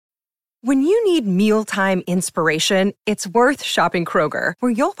When you need mealtime inspiration, it's worth shopping Kroger,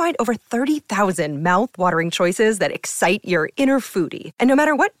 where you'll find over 30,000 mouth-watering choices that excite your inner foodie. And no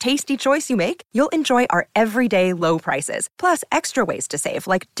matter what tasty choice you make, you'll enjoy our everyday low prices, plus extra ways to save,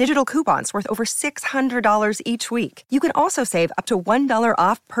 like digital coupons worth over $600 each week. You can also save up to $1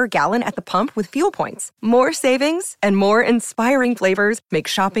 off per gallon at the pump with fuel points. More savings and more inspiring flavors make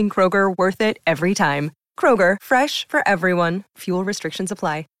shopping Kroger worth it every time. Kroger, fresh for everyone. Fuel restrictions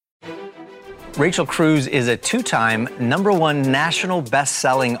apply. Rachel Cruze is a two-time #1 national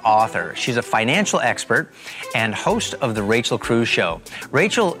best-selling author. She's a financial expert and host of The Rachel Cruze Show.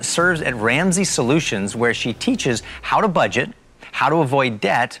 Rachel serves at Ramsey Solutions, where she teaches how to budget, how to avoid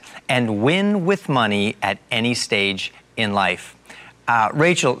debt, and win with money at any stage in life.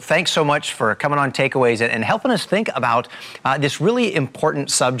 Rachel, thanks so much for coming on Takeaways and helping us think about this really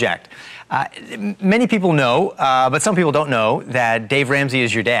important subject. Many people know, but some people don't know that Dave Ramsey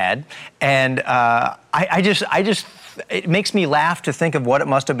is your dad, and it makes me laugh to think of what it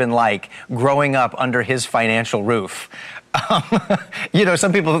must have been like growing up under his financial roof. You know,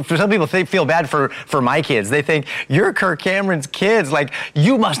 some people feel bad for my kids. They think, you're Kirk Cameron's kids. Like,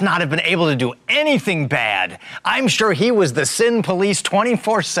 you must not have been able to do anything bad. I'm sure he was the sin police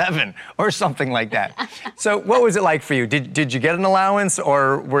 24/7 or something like that. So what was it like for you? Did you get an allowance,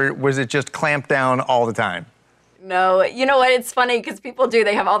 or was it just clamped down all the time? No, you know what? It's funny because people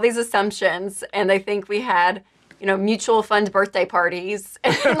they have all these assumptions, and they think we had, mutual fund birthday parties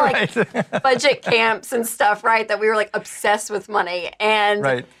and like budget camps and stuff, right? That we were like obsessed with money.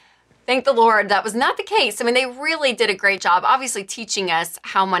 And thank the Lord, that was not the case. I mean, they really did a great job, obviously teaching us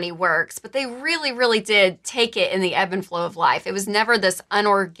how money works, but they really, really did take it in the ebb and flow of life. It was never this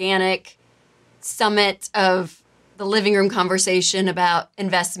unorganic summit of the living room conversation about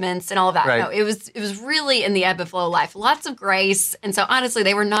investments and all of that. Right. No, it was really in the ebb and flow of life. Lots of grace. And so honestly,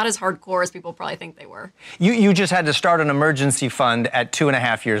 they were not as hardcore as people probably think they were. You just had to start an emergency fund at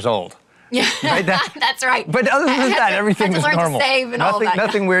 2.5 years old. Yeah, right? That's right. But other than that, everything was normal. To save and all that.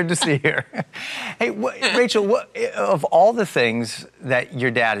 Nothing weird to see here. Hey, Rachel, of all the things that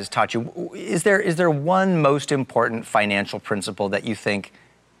your dad has taught you, is there one most important financial principle that you think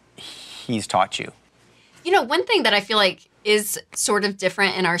he's taught you? One thing that I feel like is sort of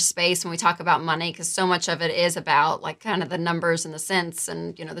different in our space when we talk about money, because so much of it is about like kind of the numbers and the cents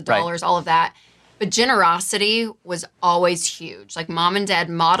and, the dollars, all of that. But generosity was always huge. Like mom and dad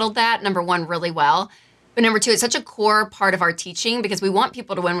modeled that, number one, really well. But number two, it's such a core part of our teaching because we want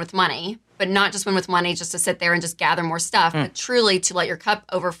people to win with money, but not just win with money just to sit there and just gather more stuff, but truly to let your cup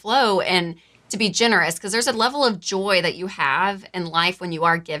overflow and to be generous, because there's a level of joy that you have in life when you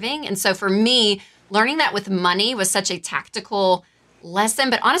are giving. And so for me, learning that with money was such a tactical lesson.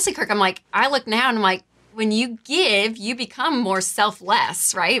 But honestly, Kirk, I look now and I'm like, when you give, you become more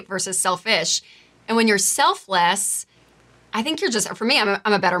selfless, right? Versus selfish. And when you're selfless, I think you're just, for me, I'm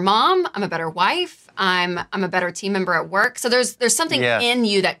a better mom. I'm a better wife. I'm a better team member at work. So there's something in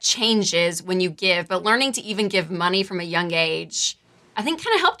you that changes when you give. But learning to even give money from a young age, I think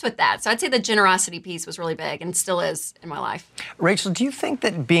kind of helped with that. So I'd say the generosity piece was really big and still is in my life. Rachel, do you think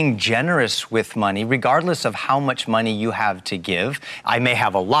that being generous with money, regardless of how much money you have to give, I may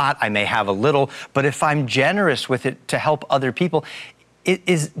have a lot, I may have a little, but if I'm generous with it to help other people,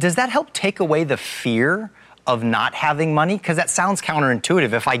 does that help take away the fear of not having money? Because that sounds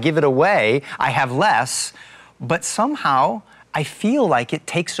counterintuitive. If I give it away, I have less, but somehow I feel like it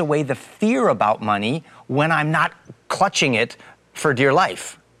takes away the fear about money when I'm not clutching it for dear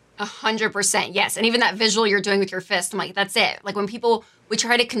life. 100%, yes. And even that visual you're doing with your fist, I'm like, that's it. Like when we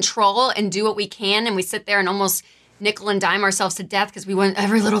try to control and do what we can, and we sit there and almost nickel and dime ourselves to death because we want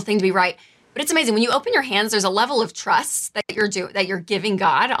every little thing to be right. But it's amazing. When you open your hands, there's a level of trust that you're giving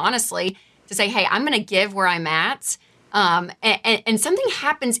God, honestly, to say, hey, I'm going to give where I'm at. And something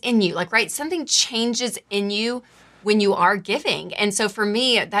happens in you, something changes in you when you are giving. And so for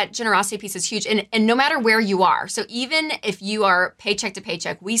me, that generosity piece is huge. And no matter where you are, so even if you are paycheck to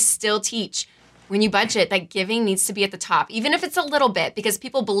paycheck, we still teach when you budget that giving needs to be at the top, even if it's a little bit, because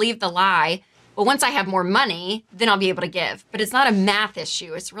people believe the lie, well, once I have more money, then I'll be able to give. But it's not a math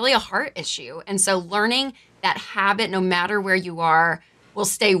issue. It's really a heart issue. And so learning that habit, no matter where you are, will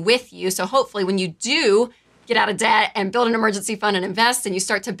stay with you. So hopefully when you do get out of debt and build an emergency fund and invest, and you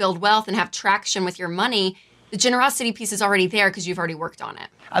start to build wealth and have traction with your money, the generosity piece is already there because you've already worked on it.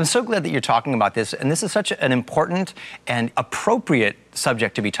 I'm so glad that you're talking about this, and this is such an important and appropriate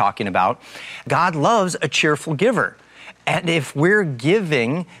subject to be talking about. God loves a cheerful giver. And if we're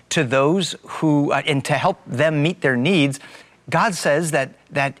giving to those who, and to help them meet their needs, God says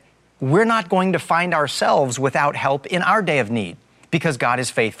that we're not going to find ourselves without help in our day of need. because God is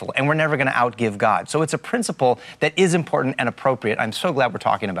faithful and we're never going to outgive God. So it's a principle that is important and appropriate. I'm so glad we're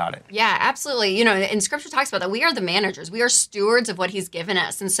talking about it. Yeah, absolutely. You know, and Scripture talks about that. We are the managers. We are stewards of what He's given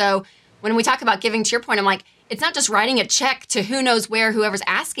us. And so when we talk about giving, to your point, I'm like, it's not just writing a check to who knows where, whoever's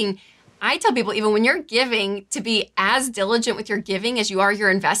asking. I tell people, even when you're giving, to be as diligent with your giving as you are your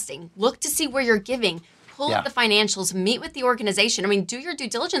investing. Look to see where you're giving. Pull up the financials, meet with the organization. I mean, do your due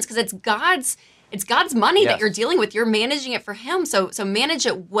diligence, because it's God's money that you're dealing with. You're managing it for Him. So manage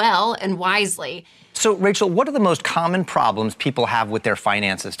it well and wisely. So, Rachel, what are the most common problems people have with their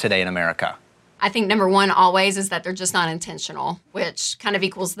finances today in America? I think number one always is that they're just not intentional, which kind of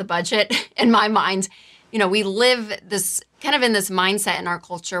equals the budget in my mind. You know, we live this kind of in this mindset in our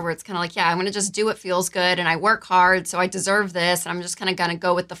culture where it's kind of like, yeah, I'm going to just do what feels good and I work hard, so I deserve this, and I'm just kind of going to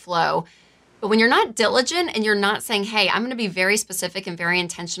go with the flow. But when you're not diligent and you're not saying, hey, I'm going to be very specific and very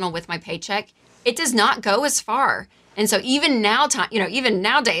intentional with my paycheck, it does not go as far. And so even now, even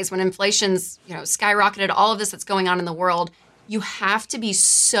nowadays when inflation's, skyrocketed, all of this that's going on in the world, you have to be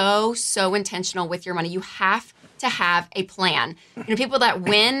so intentional with your money. You have to have a plan. People that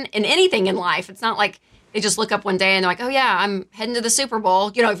win in anything in life, it's not like they just look up one day and they're like, oh yeah, I'm heading to the Super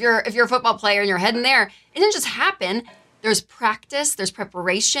Bowl. If you're a football player and you're heading there, it didn't just happen. There's practice, there's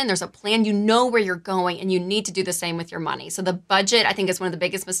preparation, there's a plan. You know where you're going, and you need to do the same with your money. So the budget, I think, is one of the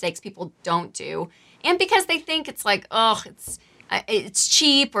biggest mistakes people don't do. And because they think it's like, oh, it's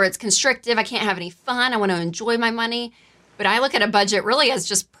cheap or it's constrictive. I can't have any fun. I want to enjoy my money. But I look at a budget really as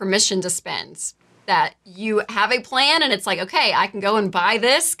just permission to spend. That you have a plan and it's like, okay, I can go and buy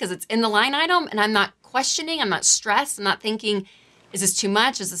this because it's in the line item, and I'm not questioning, I'm not stressed, I'm not thinking, is this too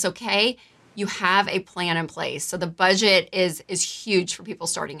much? Is this okay? You have a plan in place. So the budget is huge for people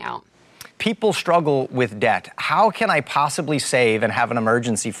starting out. People struggle with debt. How can I possibly save and have an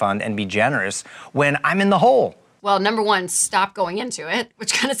emergency fund and be generous when I'm in the hole? Well, number one, stop going into it,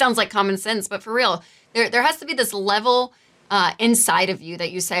 which kind of sounds like common sense, but for real, there has to be this level inside of you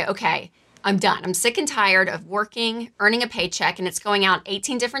that you say, okay, I'm done. I'm sick and tired of working, earning a paycheck, and it's going out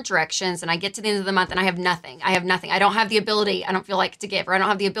 18 different directions, and I get to the end of the month and I have nothing. I don't have the ability, I don't feel like to give, or I don't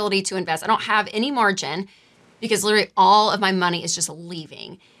have the ability to invest. I don't have any margin because literally all of my money is just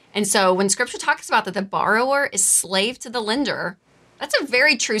leaving. And so when Scripture talks about that the borrower is slave to the lender, that's a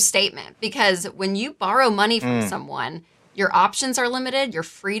very true statement, because when you borrow money from someone, your options are limited, your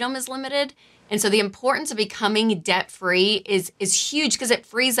freedom is limited. And so the importance of becoming debt-free is huge, because it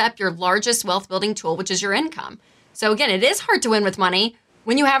frees up your largest wealth-building tool, which is your income. So again, it is hard to win with money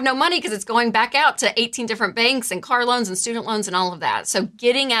when you have no money, because it's going back out to 18 different banks and car loans and student loans and all of that. So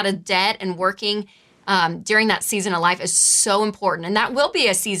getting out of debt and working during that season of life is so important. And that will be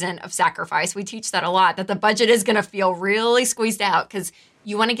a season of sacrifice. We teach that a lot, that the budget is going to feel really squeezed out, because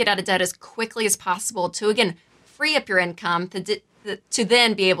you want to get out of debt as quickly as possible to, again, free up your income to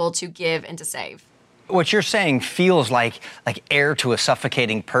then be able to give and to save. What you're saying feels like air to a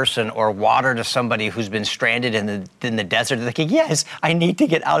suffocating person, or water to somebody who's been stranded in the desert. They're thinking, yes, I need to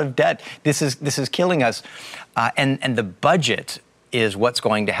get out of debt. This is killing us. And the budget is what's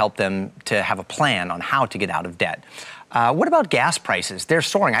going to help them to have a plan on how to get out of debt. What about gas prices? They're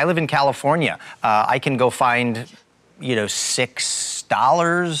soaring. I live in California. I can go find,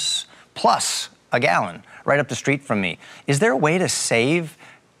 $6 plus a gallon right up the street from me. Is there a way to save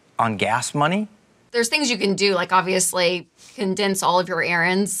on gas money? There's things you can do, like obviously condense all of your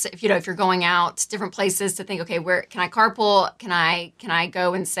errands. If you're going out different places, to think, okay, where can I carpool? Can I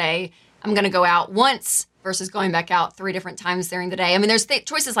go and say I'm going to go out once versus going back out 3 different times during the day? I mean, there's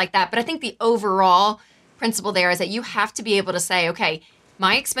choices like that, but I think the overall principle there is that you have to be able to say, okay,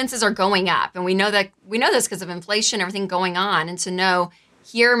 my expenses are going up, and we know this because of inflation, everything going on, and to know,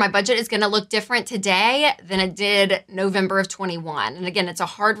 here, my budget is going to look different today than it did November of 21. And again, it's a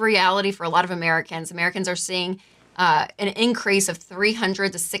hard reality for a lot of Americans. Americans are seeing an increase of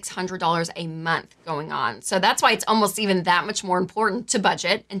 $300 to $600 a month going on. So that's why it's almost even that much more important to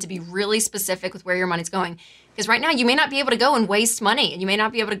budget and to be really specific with where your money's going. Because right now, you may not be able to go and waste money, and you may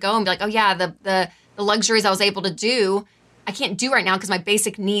not be able to go and be like, oh yeah, the luxuries I was able to do, I can't do right now because my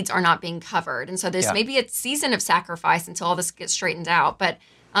basic needs are not being covered. And so there's maybe a season of sacrifice until all this gets straightened out. But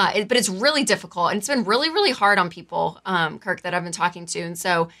it's really difficult. And it's been really, really hard on people, Kirk, that I've been talking to. And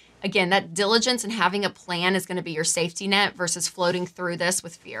so, again, that diligence and having a plan is going to be your safety net versus floating through this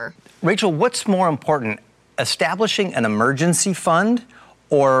with fear. Rachel, what's more important, establishing an emergency fund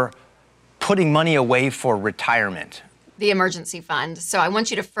or putting money away for retirement? The emergency fund. So I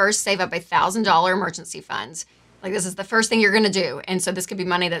want you to first save up $1,000 emergency fund. Like, this is the first thing you're going to do. And so this could be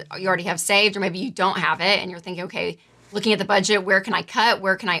money that you already have saved, or maybe you don't have it and you're thinking, okay, looking at the budget, where can I cut?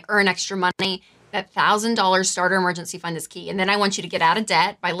 Where can I earn extra money? That $1,000 starter emergency fund is key. And then I want you to get out of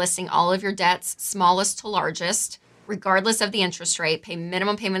debt by listing all of your debts, smallest to largest, regardless of the interest rate, pay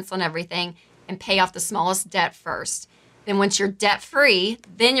minimum payments on everything, and pay off the smallest debt first. Then once you're debt free,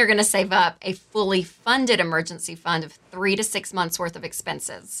 then you're going to save up a fully funded emergency fund of 3 to 6 months worth of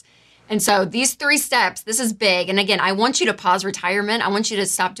expenses. And so these 3 steps, this is big. And again, I want you to pause retirement. I want you to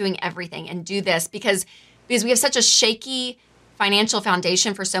stop doing everything and do this because we have such a shaky financial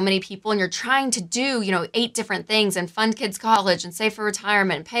foundation for so many people, and you're trying to do, 8 different things and fund kids' college and save for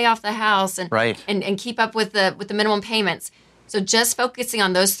retirement and pay off the house and and keep up with the minimum payments. So just focusing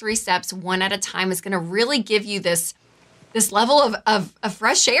on those 3 steps one at a time is going to really give you this level of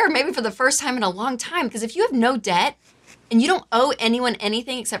fresh air, maybe for the first time in a long time. Because if you have no debt and you don't owe anyone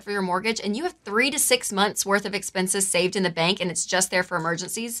anything except for your mortgage, and you have 3 to 6 months worth of expenses saved in the bank and it's just there for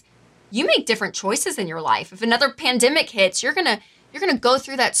emergencies, you make different choices in your life. If another pandemic hits, you're gonna go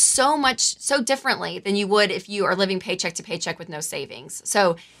through that so differently than you would if you are living paycheck to paycheck with no savings.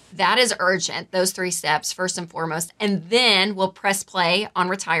 So that is urgent, those 3 steps, first and foremost. And then we'll press play on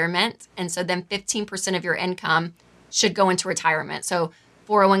retirement. And so then 15% of your income should go into retirement. So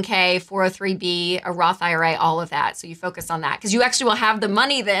 401k, 403b, a Roth IRA, all of that. So you focus on that because you actually will have the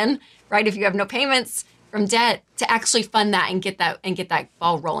money then, right? If you have no payments from debt, to actually fund that and get that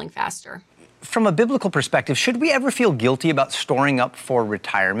ball rolling faster. From a biblical perspective, should we ever feel guilty about storing up for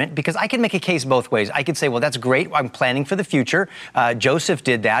retirement? Because I can make a case both ways. I could say, well, that's great. I'm planning for the future. Joseph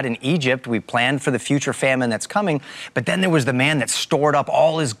did that in Egypt. We planned for the future famine that's coming. But then there was the man that stored up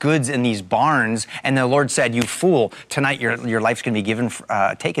all his goods in these barns. And the Lord said, you fool, tonight your life's going to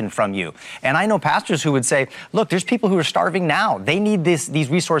be taken from you. And I know pastors who would say, look, there's people who are starving now. They need these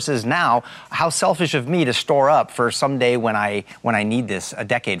resources now. How selfish of me to store up for someday when I need this a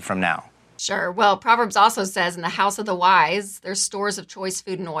decade from now. Sure. Well, Proverbs also says, in the house of the wise, there's stores of choice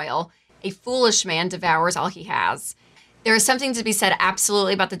food and oil. A foolish man devours all he has. There is something to be said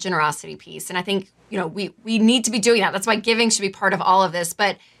absolutely about the generosity piece. And I think, we need to be doing that. That's why giving should be part of all of this.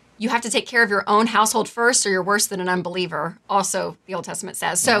 But you have to take care of your own household first, or you're worse than an unbeliever. Also, the Old Testament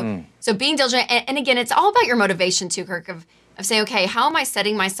says. So being diligent. And again, it's all about your motivation too, Kirk, of saying, okay, how am I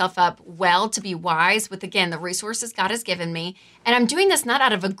setting myself up well to be wise with, again, the resources God has given me? And I'm doing this not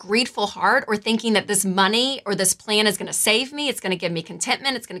out of a greedful heart or thinking that this money or this plan is going to save me. It's going to give me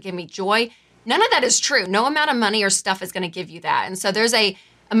contentment. It's going to give me joy. None of that is true. No amount of money or stuff is going to give you that. And so there's a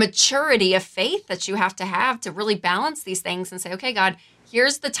maturity of faith that you have to really balance these things and say, okay, God,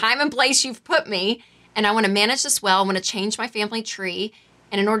 here's the time and place you've put me, and I want to manage this well. I want to change my family tree.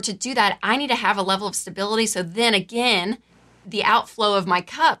 And in order to do that, I need to have a level of stability. So then again, the outflow of my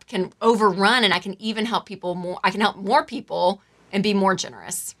cup can overrun, and I can even help people more. I can help more people and be more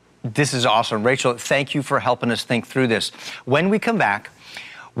generous. This is awesome. Rachel, thank you for helping us think through this. When we come back,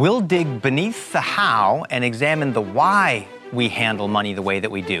 we'll dig beneath the how and examine the why we handle money the way that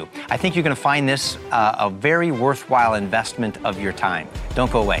we do. I think you're going to find this a very worthwhile investment of your time.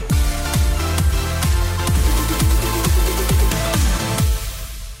 Don't go away.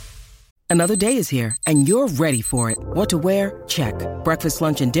 Another day is here, and you're ready for it. What to wear? Check. Breakfast,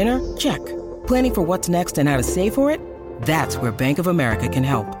 lunch, and dinner? Check. Planning for what's next and how to save for it? That's where Bank of America can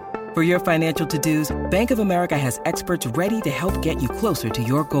help. For your financial to-dos, Bank of America has experts ready to help get you closer to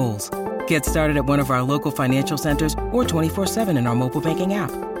your goals. Get started at one of our local financial centers or 24/7 in our mobile banking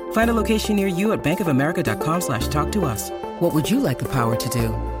app. Find a location near you at bankofamerica.com/talktous. What would you like the power to do?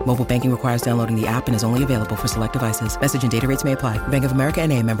 Mobile banking requires downloading the app and is only available for select devices. Message and data rates may apply. Bank of America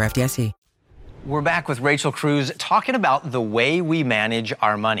N.A., member FDIC. We're back with Rachel Cruze talking about the way we manage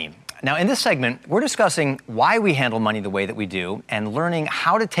our money. Now, in this segment, we're discussing why we handle money the way that we do and learning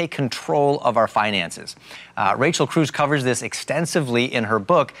how to take control of our finances. Rachel Cruze covers this extensively in her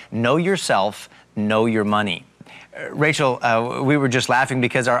book, Know Yourself, Know Your Money. Rachel, we were just laughing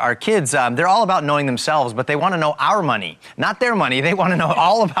because our kids, they're all about knowing themselves, but they want to know our money, not their money. They want to know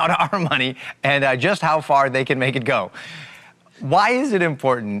all about our money and just how far they can make it go. Why is it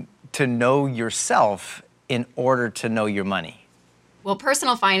important to know yourself in order to know your money? Well,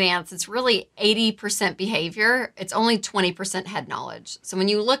 personal finance, it's really 80% behavior. It's only 20% head knowledge. So when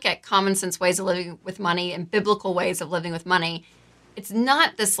you look at common sense ways of living with money and biblical ways of living with money, it's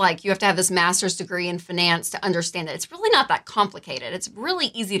not this like you have to have this master's degree in finance to understand it. It's really not that complicated. It's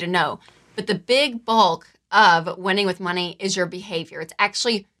really easy to know. But the big bulk of winning with money is your behavior. It's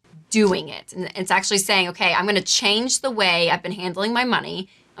actually doing it. And it's actually saying, okay, I'm going to change the way I've been handling my money.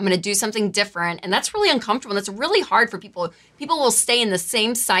 I'm going to do something different. And that's really uncomfortable. That's really hard for people. People will stay in the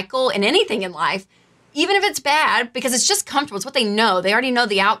same cycle in anything in life, even if it's bad, because it's just comfortable. It's what they know. They already know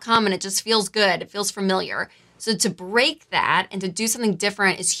the outcome and it just feels good. It feels familiar. So to break that and to do something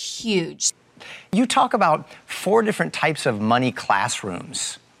different is huge. You talk about 4 different types of money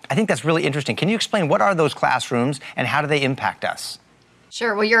classrooms. I think that's really interesting. Can you explain what are those classrooms and how do they impact us?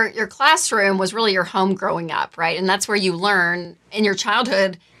 Sure. Well, your classroom was really your home growing up, right? And that's where you learn in your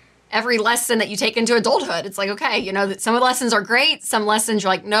childhood every lesson that you take into adulthood. It's like, okay, you know, some of the lessons are great. Some lessons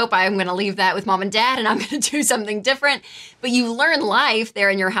you're like, nope, I'm going to leave that with mom and dad and I'm going to do something different. But you learn life there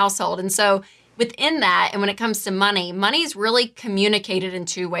in your household. And so within that, and when it comes to money, money is really communicated in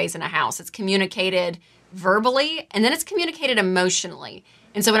 2 ways in a house. It's communicated verbally and then it's communicated emotionally.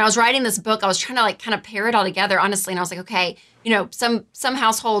 And so when I was writing this book, I was trying to like kind of pair it all together, honestly. And I was like, okay, you know, some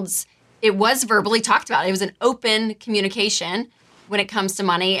households, it was verbally talked about. It was an open communication when it comes to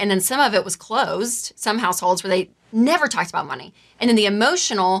money. And then some of it was closed, some households where they never talked about money. And then the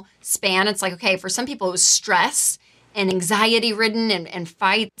emotional span, it's like, okay, for some people it was stress and anxiety ridden and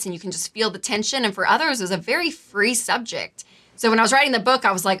fights, and you can just feel the tension. And for others, it was a very free subject. So when I was writing the book,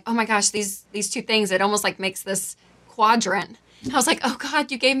 I was like, oh my gosh, these 2 things, it almost like makes this quadrant. I was like, oh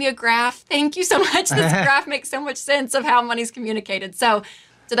God, you gave me a graph. Thank you so much. This graph makes so much sense of how money's communicated. So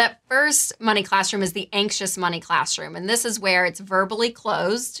that first money classroom is the anxious money classroom. And this is where it's verbally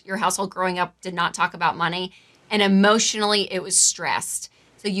closed. Your household growing up did not talk about money. And emotionally, it was stressed.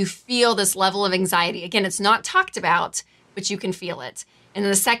 So you feel this level of anxiety. Again, it's not talked about, but you can feel it. And then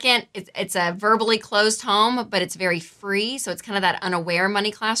the second, it's a verbally closed home, but it's very free. So it's kind of that unaware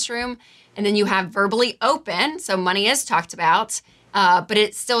money classroom. And then you have verbally open. So money is talked about, but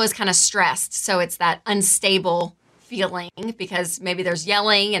it still is kind of stressed. So it's that unstable feeling because maybe there's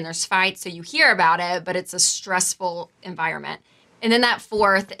yelling and there's fights. So you hear about it, but it's a stressful environment. And then that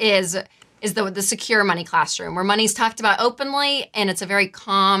fourth is the secure money classroom where money's talked about openly and it's a very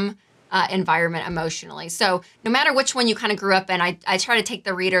calm environment emotionally. So no matter which one you kind of grew up in, I try to take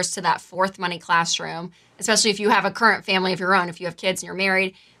the readers to that fourth money classroom, especially if you have a current family of your own, if you have kids and you're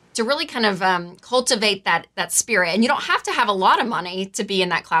married, to really kind of cultivate that spirit. And you don't have to have a lot of money to be in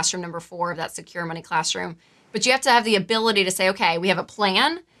that classroom, number 4 of that secure money classroom. But you have to have the ability to say, okay, we have a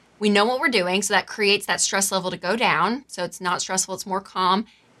plan. We know what we're doing. So that creates that stress level to go down. So it's not stressful. It's more calm.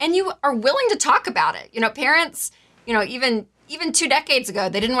 And you are willing to talk about it. You know, parents, you know, even 2 decades ago,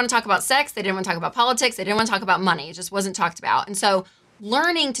 they didn't want to talk about sex. They didn't want to talk about politics. They didn't want to talk about money. It just wasn't talked about. And so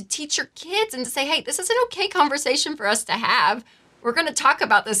learning to teach your kids and to say, hey, this is an okay conversation for us to have. We're going to talk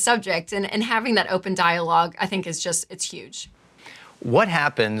about this subject, and having that open dialogue, I think it's huge. What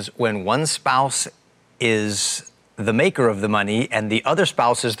happens when one spouse is the maker of the money and the other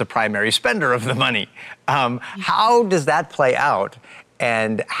spouse is the primary spender of the money? How does that play out,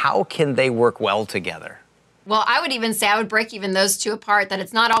 and how can they work well together? Well, I would even say I would break even those 2 apart, that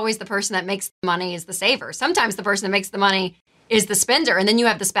it's not always the person that makes the money is the saver. Sometimes the person that makes the money is the spender, and then you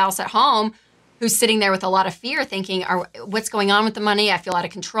have the spouse at home who's sitting there with a lot of fear thinking, what's going on with the money? I feel out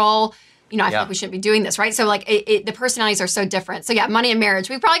of control. You know, I feel like we shouldn't be doing this, right? So like the personalities are so different. So yeah, money and marriage.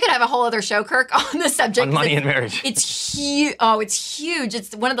 We probably could have a whole other show, Kirk, on the subject. On money and marriage. It's huge. Oh, it's huge.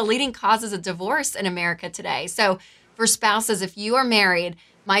 It's one of the leading causes of divorce in America today. So for spouses, if you are married,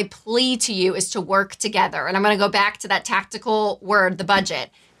 my plea to you is to work together. And I'm going to go back to that tactical word, the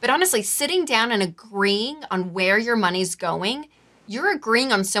budget. But honestly, sitting down and agreeing on where your money's going, you're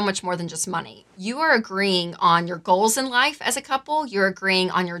agreeing on so much more than just money. You are agreeing on your goals in life as a couple. You're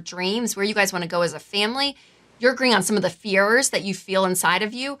agreeing on your dreams, where you guys want to go as a family. You're agreeing on some of the fears that you feel inside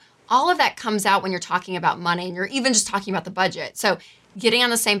of you. All of that comes out when you're talking about money, and you're even just talking about the budget. So getting on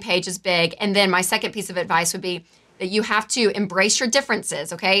the same page is big. And then my second piece of advice would be that you have to embrace your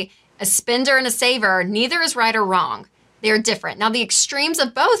differences, okay? A spender and a saver, neither is right or wrong. They're different. Now, the extremes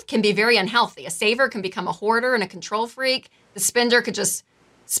of both can be very unhealthy. A saver can become a hoarder and a control freak. The spender could just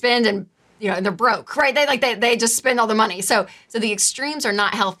spend and, you know, they're broke, right? They just spend all the money. So the extremes are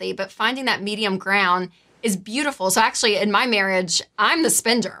not healthy, but finding that medium ground is beautiful. So actually in my marriage, I'm the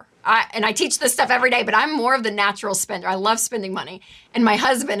spender. And I teach this stuff every day, but I'm more of the natural spender. I love spending money. And my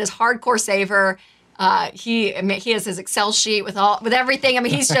husband is hardcore saver. He has his Excel sheet with everything. I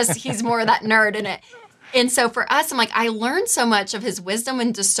mean, he's more of that nerd in it. And so for us, I'm like, I learned so much of his wisdom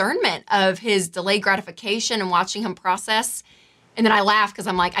and discernment of his delayed gratification and watching him process. And then I laugh because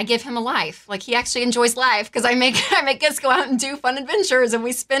I'm like, I give him a life. Like, he actually enjoys life because I make us go out and do fun adventures and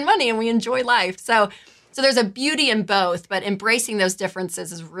we spend money and we enjoy life. So there's a beauty in both, but embracing those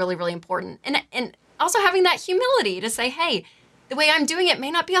differences is really, really important. And also having that humility to say, hey, the way I'm doing it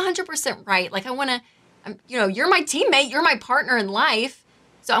may not be 100% right. Like, I want to, you're my teammate, you're my partner in life.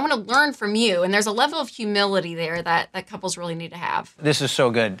 So I want to learn from you. And there's a level of humility there that couples really need to have. This is so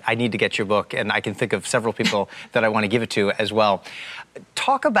good. I need to get your book, and I can think of several people that I want to give it to as well.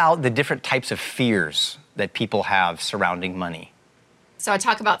 Talk about the different types of fears that people have surrounding money. So I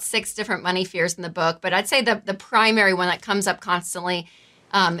talk about 6 different money fears in the book, but I'd say the primary one that comes up constantly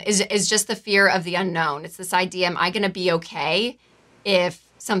is just the fear of the unknown. It's this idea, am I going to be okay if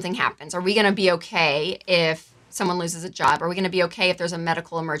something happens? Are we going to be okay if someone loses a job? Are we going to be okay if there's a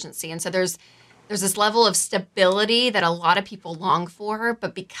medical emergency? And so there's this level of stability that a lot of people long for,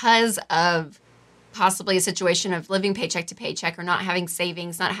 but because of possibly a situation of living paycheck to paycheck or not having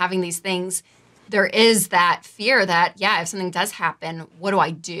savings, not having these things, there is that fear that, if something does happen, what do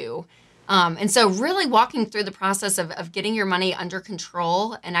I do? And so really walking through the process of getting your money under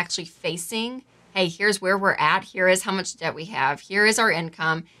control and actually facing, hey, here's where we're at. Here is how much debt we have. Here is our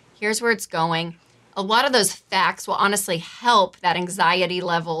income. Here's where it's going. A lot of those facts will honestly help that anxiety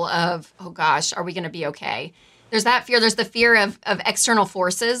level of, oh gosh, are we going to be okay? There's that fear. There's the fear of external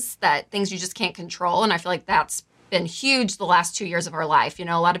forces, that things you just can't control. And I feel like that's been huge the last 2 years of our life. A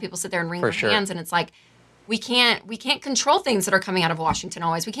lot of people sit there and wring their hands, and it's like, we can't control things that are coming out of Washington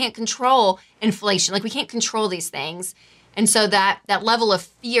always. We can't control inflation. Like, we can't control these things. And so that level of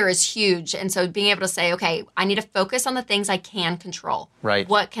fear is huge. And so being able to say, okay, I need to focus on the things I can control. Right.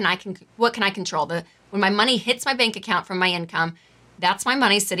 What can I control? When my money hits my bank account from my income, that's my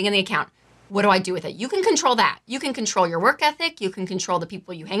money sitting in the account. What do I do with it? You can control that. You can control your work ethic. You can control the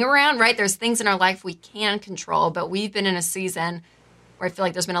people you hang around, right? There's things in our life we can control, but we've been in a season where I feel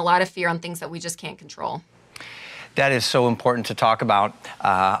like there's been a lot of fear on things that we just can't control. That is so important to talk about.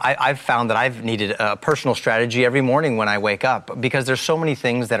 I've found that I've needed a personal strategy every morning when I wake up, because there's so many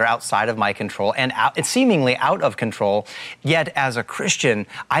things that are outside of my control and it's seemingly out of control. Yet as a Christian,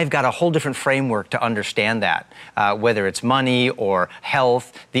 I've got a whole different framework to understand that, whether it's money or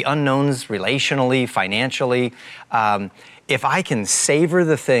health, the unknowns relationally, financially. If I can savor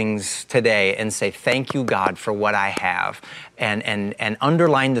the things today and say, thank you, God, for what I have, and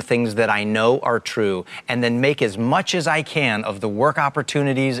underline the things that I know are true, and then make as much as I can of the work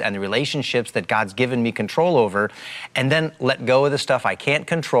opportunities and the relationships that God's given me control over, and then let go of the stuff I can't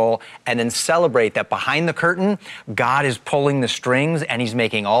control, and then celebrate that behind the curtain, God is pulling the strings and He's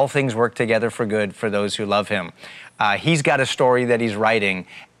making all things work together for good for those who love Him. He's got a story that He's writing,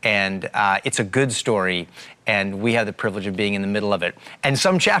 and it's a good story, and we have the privilege of being in the middle of it. And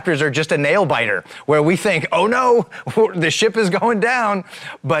some chapters are just a nail biter where we think, oh no, the ship is going down.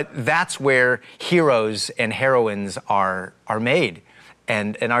 But that's where heroes and heroines are made,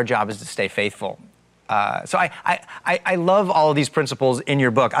 and our job is to stay faithful. So I love all of these principles in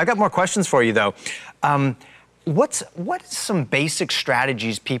your book. I've got more questions for you, though. What's some basic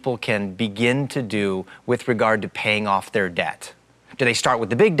strategies people can begin to do with regard to paying off their debt? Do they start with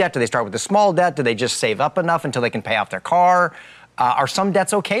the big debt? Do they start with the small debt? Do they just save up enough until they can pay off their car? Are some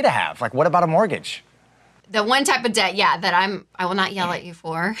debts okay to have? Like, what about a mortgage? The one type of debt, that I will not yell at you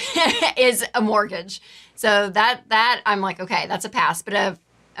for is a mortgage. So that I'm like, okay, that's a pass. But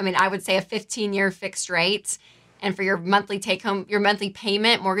I would say a 15-year fixed rate, and for your monthly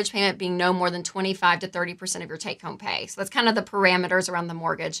payment, mortgage payment being no more than 25 to 30% of your take-home pay. So that's kind of the parameters around the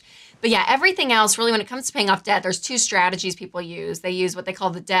mortgage. But everything else, really, when it comes to paying off debt, there's 2 strategies people use. They use what they call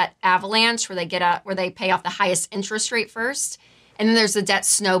the debt avalanche, where they pay off the highest interest rate first. And then there's the debt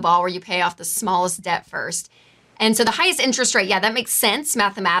snowball, where you pay off the smallest debt first. And so the highest interest rate, that makes sense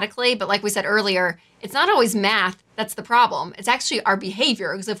mathematically. But like we said earlier, it's not always math that's the problem. It's actually our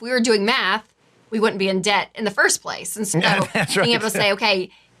behavior. Because if we were doing math, we wouldn't be in debt in the first place. And so being able to say, okay,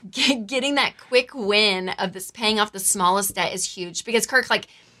 getting that quick win of this paying off the smallest debt is huge. Because Kirk,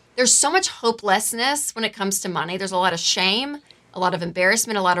 there's so much hopelessness when it comes to money. There's a lot of shame, a lot of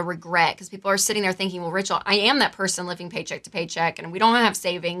embarrassment, a lot of regret, because people are sitting there thinking, well, Rachel, I am that person living paycheck to paycheck, and we don't have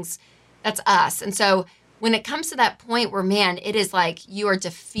savings. That's us. And so when it comes to that point where, man, it is like you are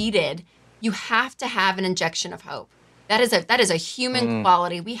defeated, you have to have an injection of hope. That is a human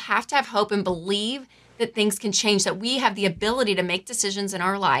quality. We have to have hope and believe that things can change, that we have the ability to make decisions in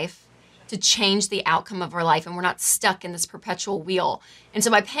our life to change the outcome of our life, and we're not stuck in this perpetual wheel. And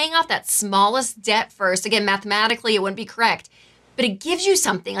so by paying off that smallest debt first, again, mathematically, it wouldn't be correct, but it gives you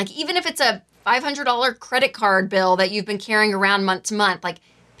something. Like, even if it's a $500 credit card bill that you've been carrying around month to month, like,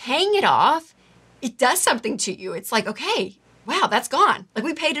 paying it off, it does something to you. It's like, okay, wow, that's gone. Like,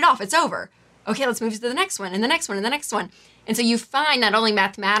 we paid it off. It's over. Okay, let's move to the next one and the next one and the next one. And so you find not only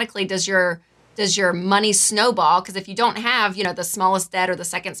mathematically does your money snowball, because if you don't have, the smallest debt or the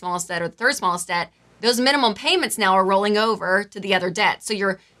second smallest debt or the third smallest debt, those minimum payments now are rolling over to the other debt. So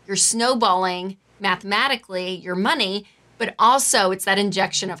you're snowballing mathematically your money, but also it's that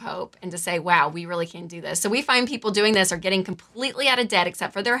injection of hope and to say, wow, we really can do this. So we find people doing this are getting completely out of debt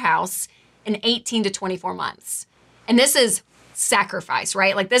except for their house in 18 to 24 months. And this is sacrifice,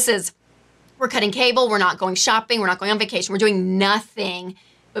 right? Like, this is we're cutting cable, we're not going shopping, we're not going on vacation, we're doing nothing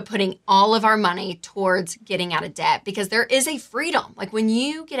but putting all of our money towards getting out of debt, because there is a freedom. Like when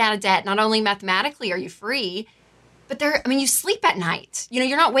you get out of debt, not only mathematically are you free, but you sleep at night.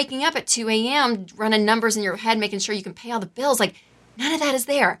 You're not waking up at 2 a.m. running numbers in your head, making sure you can pay all the bills. Like none of that is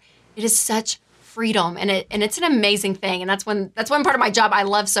there. It is such freedom, and it's an amazing thing. And that's one part of my job I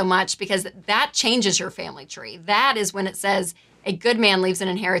love so much, because that changes your family tree. That is when it says a good man leaves an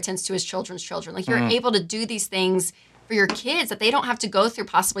inheritance to his children's children. Like you're able to do these things for your kids that they don't have to go through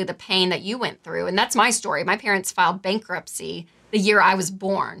possibly the pain that you went through. And that's my story. My parents filed bankruptcy the year I was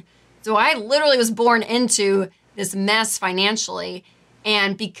born. So I literally was born into this mess financially.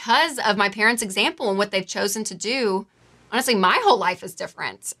 And because of my parents' example and what they've chosen to do, honestly, my whole life is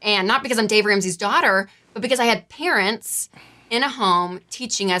different. And not because I'm Dave Ramsey's daughter, but because I had parents in a home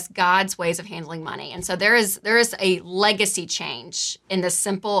teaching us God's ways of handling money. And so there is a legacy change in this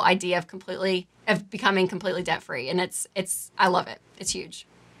simple idea of becoming completely debt-free. And I love it. It's huge.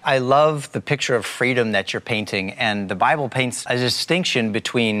 I love the picture of freedom that you're painting, and the Bible paints a distinction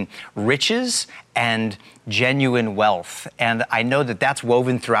between riches and genuine wealth. And I know that that's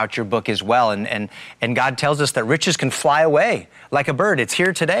woven throughout your book as well. And God tells us that riches can fly away like a bird. It's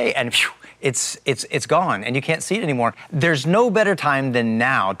here today, and phew, it's gone, and you can't see it anymore. There's no better time than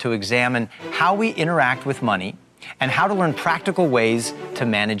now to examine how we interact with money and how to learn practical ways to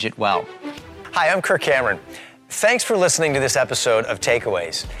manage it well. Hi, I'm Kirk Cameron. Thanks for listening to this episode of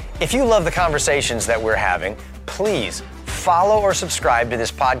Takeaways. If you love the conversations that we're having, please follow or subscribe to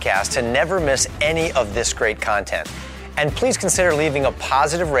this podcast to never miss any of this great content. And please consider leaving a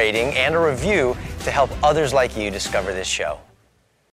positive rating and a review to help others like you discover this show.